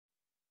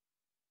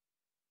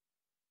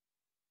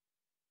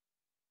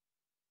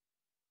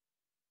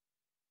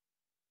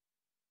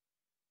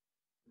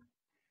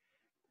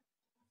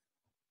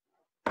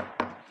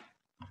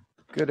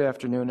Good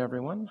afternoon,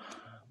 everyone.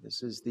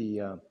 This is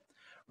the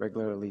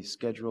regularly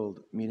scheduled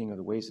meeting of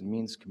the Ways and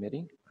Means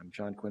Committee. I'm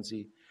John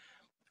Quincy,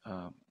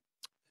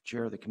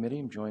 Chair of the committee.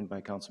 I'm joined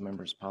by Council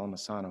Members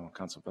Palomasano,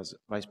 Council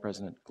Vice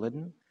President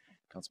Glidden,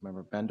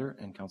 Councilmember Bender,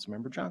 and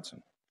Councilmember Johnson.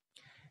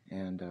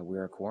 And we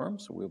are a quorum,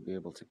 so we'll be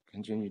able to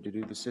continue to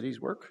do the city's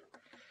work.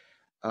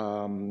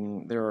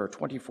 There are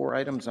 24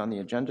 items on the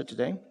agenda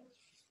today,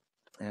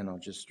 and I'll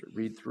just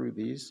read through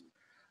these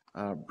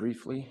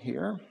briefly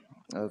here.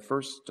 The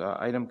first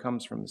item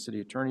comes from the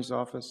City Attorney's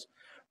Office,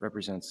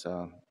 represents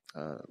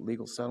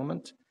legal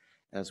settlement,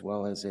 as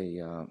well as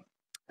a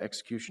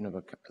execution of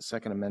a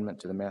second amendment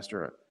to the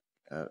master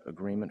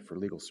agreement for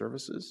legal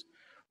services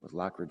with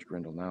Lockridge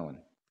Grindle Nowen.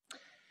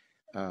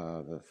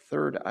 The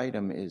third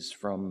item is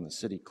from the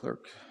City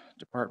Clerk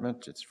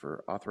Department. It's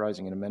for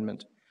authorizing an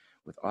amendment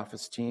with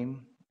Office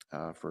Team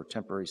for a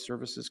temporary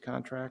services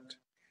contract.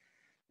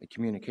 The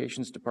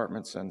Communications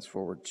Department sends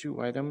forward 2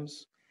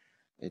 items.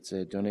 It's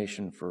a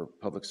donation for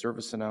public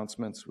service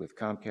announcements with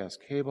Comcast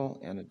Cable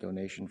and a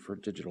donation for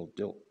digital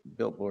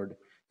billboard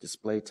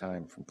display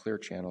time from Clear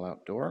Channel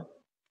Outdoor.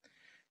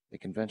 The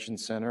Convention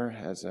Center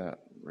has a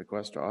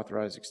request to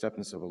authorize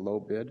acceptance of a low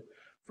bid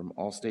from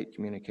Allstate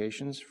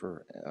Communications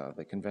for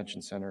the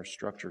Convention Center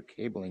structure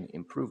cabling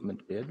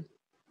improvement bid.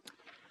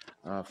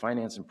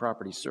 Finance and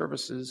Property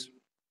Services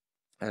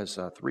has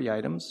 3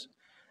 items.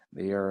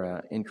 They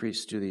are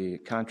increased to the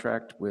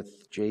contract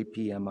with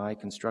JPMI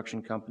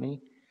Construction Company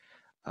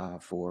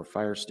for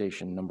Fire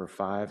Station number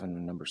 5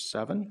 and number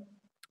 7,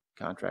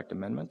 contract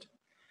amendment.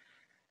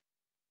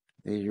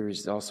 There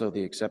is also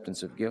the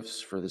acceptance of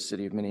gifts for the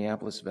City of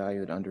Minneapolis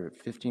valued under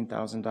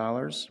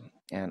 $15,000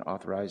 and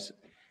authorize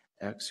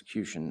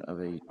execution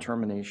of a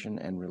termination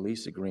and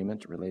release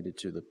agreement related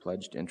to the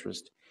pledged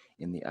interest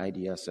in the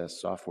IDSS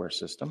software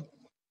system.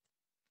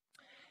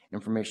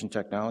 Information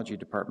Technology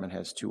Department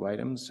has 2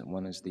 items.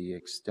 One is the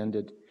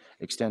extended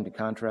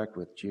contract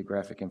with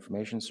Geographic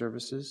Information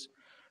Services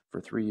for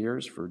 3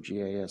 years for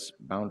GIS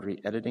boundary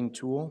editing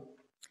tool,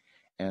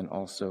 and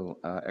also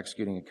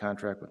executing a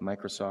contract with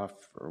Microsoft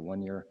for a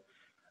 1-year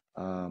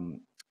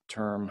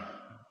term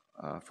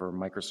for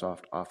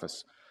Microsoft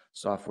Office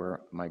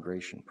software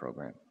migration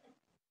program.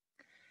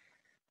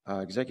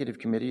 Executive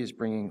Committee is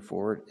bringing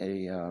forward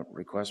a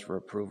request for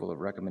approval of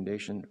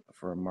recommendation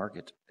for a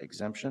market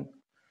exemption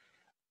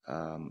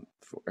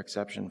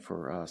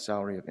for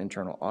salary of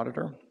internal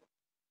auditor.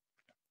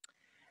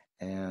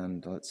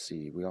 And let's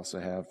see, we also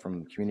have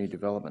from Community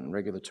Development and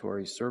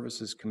Regulatory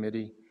Services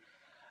Committee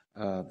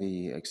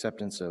the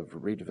acceptance of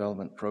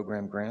redevelopment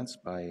program grants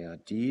by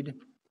DEED.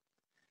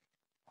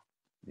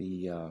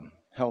 The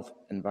Health,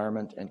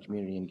 Environment, and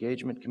Community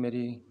Engagement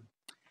Committee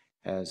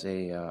has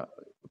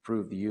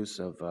approved the use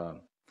of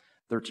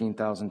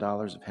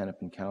 $13,000 of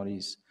Hennepin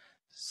County's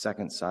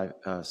second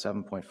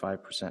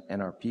 7.5%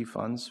 NRP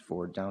funds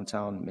for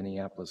Downtown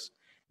Minneapolis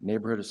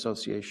Neighborhood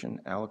Association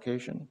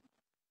allocation,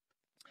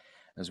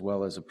 as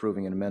well as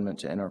approving an amendment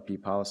to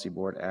NRP Policy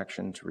Board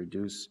action to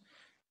reduce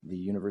the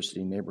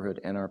University Neighborhood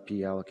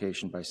NRP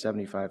allocation by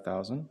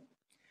 $75,000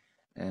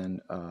 and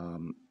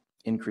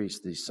increase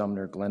the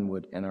Sumner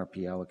Glenwood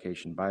NRP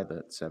allocation by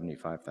the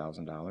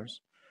 $75,000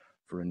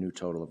 for a new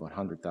total of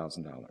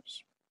 $100,000.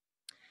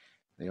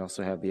 They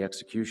also have the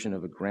execution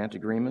of a grant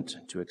agreement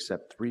to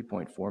accept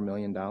 $3.4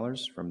 million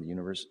from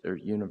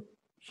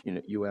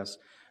the U.S.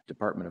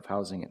 Department of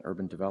Housing and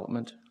Urban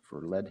Development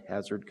for lead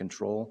hazard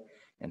control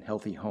and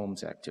healthy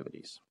homes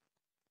activities.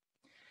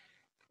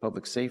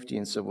 Public Safety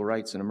and Civil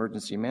Rights and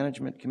Emergency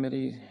Management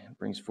Committee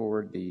brings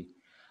forward the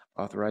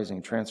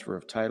authorizing transfer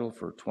of title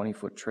for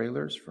 20-foot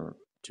trailers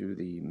to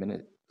the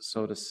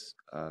Minnesota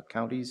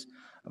counties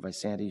of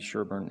Isanti,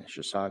 Sherburne,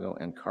 Chisago,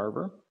 and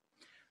Carver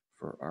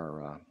for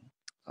our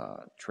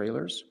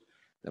trailers.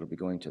 That'll be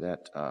going to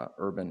that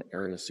Urban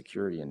Area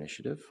Security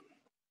Initiative.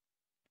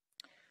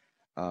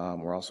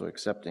 We're also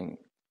accepting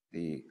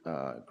the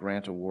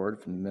grant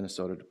award from the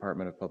Minnesota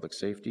Department of Public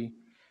Safety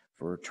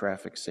for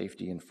Traffic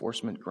Safety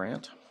Enforcement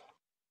Grant,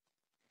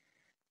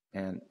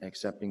 and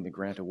accepting the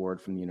grant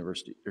award from the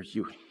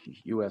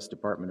U.S.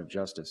 Department of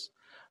Justice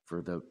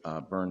for the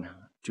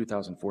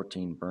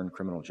 2014 Byrne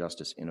Criminal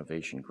Justice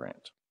Innovation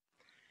Grant.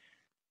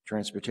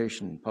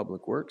 Transportation and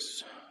Public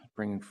Works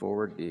bringing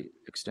forward the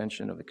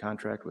extension of the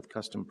contract with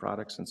Custom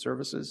Products and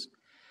Services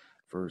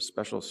for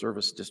Special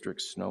Service District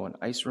Snow and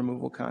Ice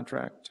Removal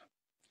Contract,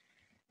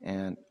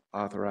 and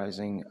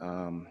authorizing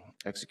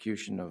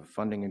execution of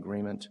funding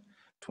agreement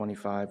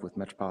 25 with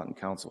Metropolitan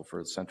Council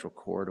for the Central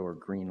Corridor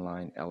Green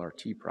Line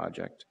LRT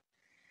project,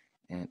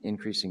 and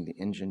increasing the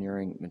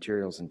Engineering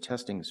Materials and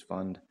Testings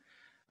Fund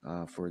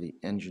for the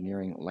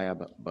engineering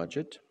lab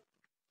budget,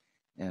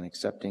 and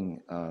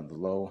accepting the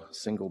low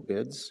single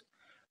bids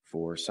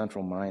for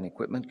Central Mine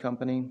Equipment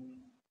Company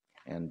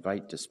and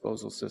Vite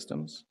Disposal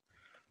Systems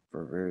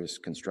for various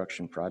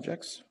construction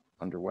projects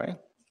underway.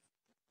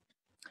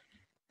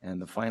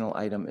 And the final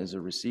item is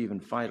a receive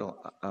and file,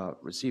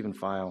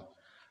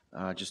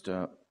 just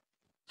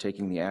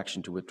taking the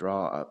action to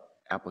withdraw an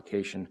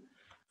application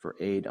for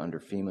aid under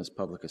FEMA's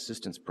Public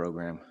Assistance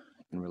Program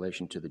in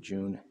relation to the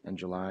June and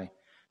July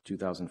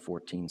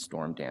 2014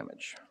 storm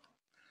damage.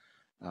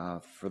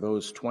 For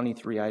those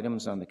 23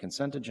 items on the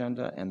consent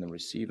agenda and the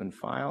receive and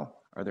file,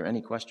 are there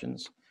any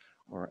questions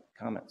or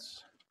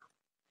comments?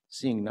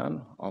 Seeing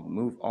none, I'll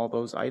move all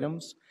those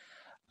items.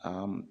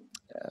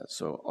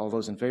 So all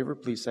those in favor,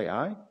 please say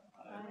aye.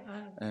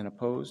 Aye. And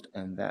opposed,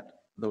 and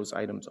those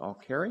items all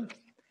carry.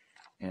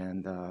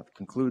 And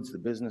concludes the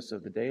business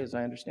of the day as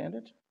I understand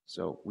it.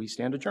 So we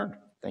stand adjourned.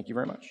 Thank you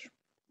very much.